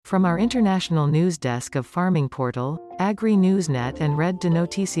From our international news desk of Farming Portal, Agri Newsnet and Red de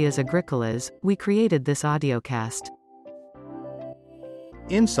Noticias Agrícolas, we created this audiocast.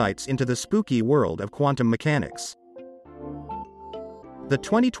 Insights into the spooky world of quantum mechanics. The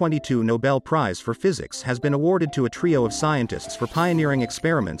 2022 Nobel Prize for Physics has been awarded to a trio of scientists for pioneering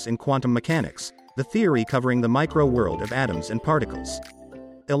experiments in quantum mechanics, the theory covering the micro-world of atoms and particles.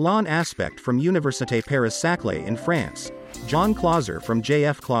 Alain Aspect from Université Paris-Saclay in France, John Clauser from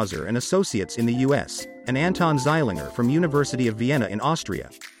J.F. Clauser and Associates in the U.S., and Anton Zeilinger from University of Vienna in Austria,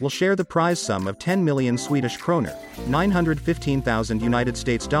 will share the prize sum of 10 million Swedish kroner, 915,000 United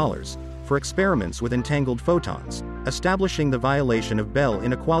States dollars, for experiments with entangled photons, establishing the violation of Bell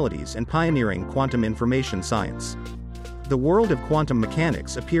inequalities and pioneering quantum information science. The world of quantum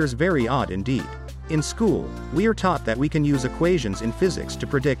mechanics appears very odd indeed. In school, we are taught that we can use equations in physics to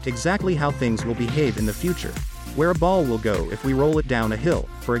predict exactly how things will behave in the future, where a ball will go if we roll it down a hill,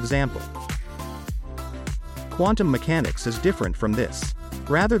 for example. Quantum mechanics is different from this.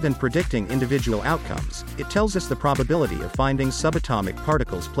 Rather than predicting individual outcomes, it tells us the probability of finding subatomic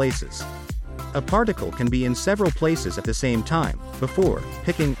particles' places. A particle can be in several places at the same time, before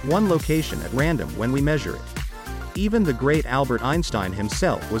picking one location at random when we measure it. Even the great Albert Einstein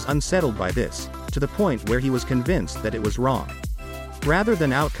himself was unsettled by this, to the point where he was convinced that it was wrong. Rather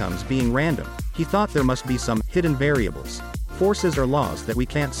than outcomes being random, he thought there must be some hidden variables, forces or laws that we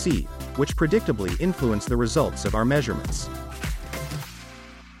can't see, which predictably influence the results of our measurements.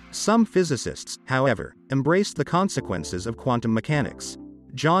 Some physicists, however, embraced the consequences of quantum mechanics.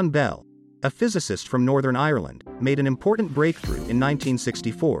 John Bell, a physicist from Northern Ireland, made an important breakthrough in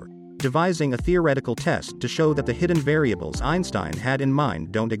 1964, devising a theoretical test to show that the hidden variables Einstein had in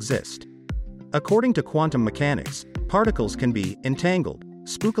mind don't exist. According to quantum mechanics, particles can be entangled,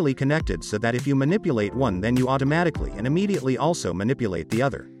 spookily connected so that if you manipulate one then you automatically and immediately also manipulate the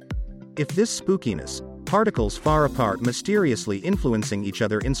other. If this spookiness, particles far apart mysteriously influencing each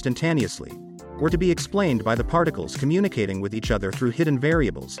other instantaneously, were to be explained by the particles communicating with each other through hidden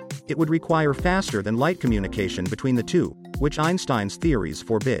variables, it would require faster than light communication between the two, which Einstein's theories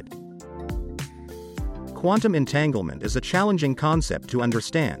forbid. Quantum entanglement is a challenging concept to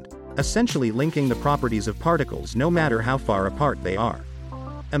understand, essentially linking the properties of particles no matter how far apart they are.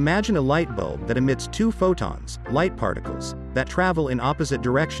 Imagine a light bulb that emits two photons, light particles, that travel in opposite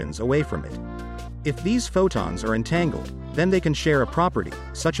directions away from it. If these photons are entangled, then they can share a property,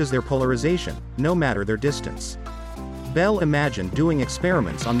 such as their polarization, no matter their distance. Bell imagined doing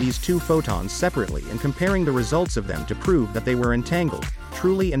experiments on these two photons separately and comparing the results of them to prove that they were entangled,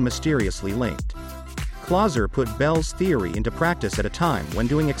 truly and mysteriously linked. Clauser put Bell's theory into practice at a time when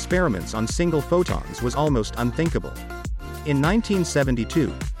doing experiments on single photons was almost unthinkable. In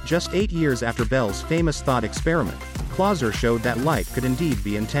 1972, just 8 years after Bell's famous thought experiment, Clauser showed that light could indeed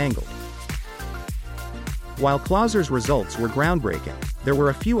be entangled. While Clauser's results were groundbreaking, there were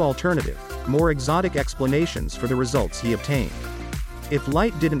a few alternative, more exotic explanations for the results he obtained. If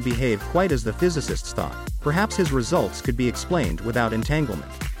light didn't behave quite as the physicists thought, perhaps his results could be explained without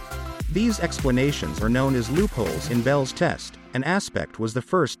entanglement. These explanations are known as loopholes in Bell's test, and Aspect was the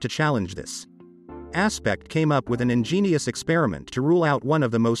first to challenge this. Aspect came up with an ingenious experiment to rule out one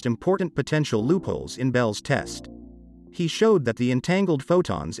of the most important potential loopholes in Bell's test. He showed that the entangled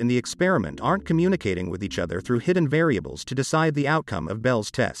photons in the experiment aren't communicating with each other through hidden variables to decide the outcome of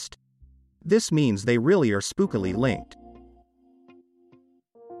Bell's test. This means they really are spookily linked.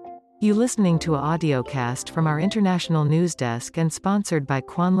 You listening to a audiocast from our international news desk and sponsored by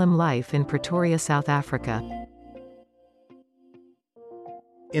Quantum Life in Pretoria, South Africa.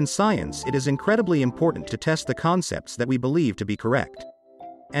 In science, it is incredibly important to test the concepts that we believe to be correct.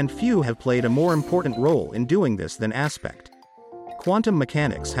 And few have played a more important role in doing this than Aspect. Quantum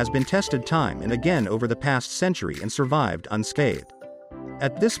mechanics has been tested time and again over the past century and survived unscathed.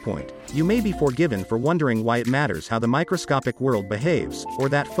 At this point, you may be forgiven for wondering why it matters how the microscopic world behaves, or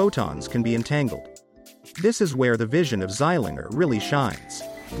that photons can be entangled. This is where the vision of Zeilinger really shines.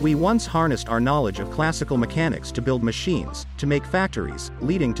 We once harnessed our knowledge of classical mechanics to build machines, to make factories,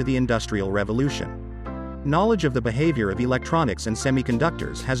 leading to the Industrial Revolution. Knowledge of the behavior of electronics and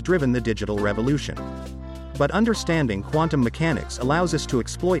semiconductors has driven the digital revolution. But understanding quantum mechanics allows us to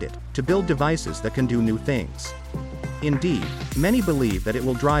exploit it, to build devices that can do new things. Indeed, many believe that it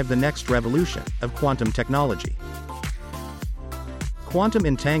will drive the next revolution of quantum technology. Quantum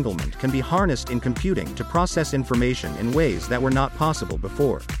entanglement can be harnessed in computing to process information in ways that were not possible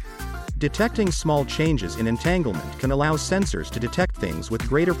before. Detecting small changes in entanglement can allow sensors to detect things with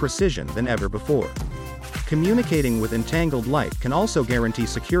greater precision than ever before. Communicating with entangled light can also guarantee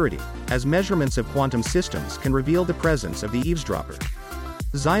security, as measurements of quantum systems can reveal the presence of the eavesdropper.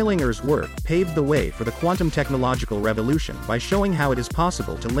 Zeilinger's work paved the way for the quantum technological revolution by showing how it is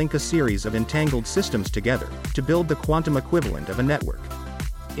possible to link a series of entangled systems together to build the quantum equivalent of a network.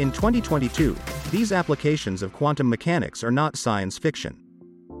 In 2022, these applications of quantum mechanics are not science fiction.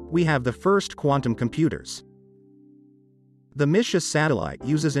 We have the first quantum computers. The MISHAS satellite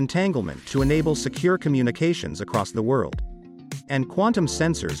uses entanglement to enable secure communications across the world. And quantum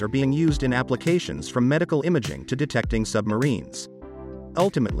sensors are being used in applications from medical imaging to detecting submarines.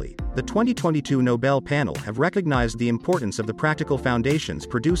 Ultimately, the 2022 Nobel panel have recognized the importance of the practical foundations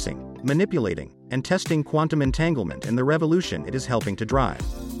producing, manipulating, and testing quantum entanglement and the revolution it is helping to drive.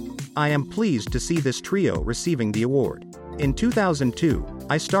 I am pleased to see this trio receiving the award. In 2002,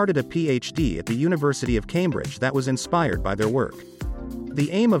 I started a PhD at the University of Cambridge that was inspired by their work. The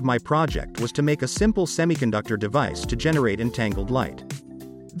aim of my project was to make a simple semiconductor device to generate entangled light.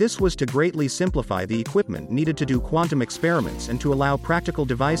 This was to greatly simplify the equipment needed to do quantum experiments and to allow practical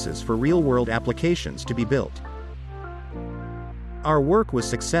devices for real-world applications to be built. Our work was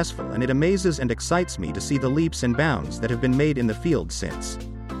successful, and it amazes and excites me to see the leaps and bounds that have been made in the field since.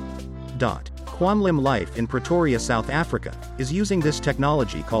 Quanlim Life in Pretoria, South Africa, is using this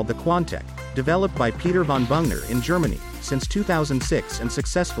technology called the Quantec, developed by Peter von Bungner in Germany, since 2006 and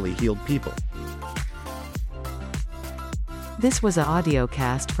successfully healed people. This was a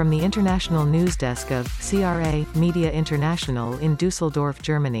audiocast from the International News Desk of CRA Media International in Düsseldorf,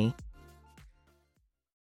 Germany.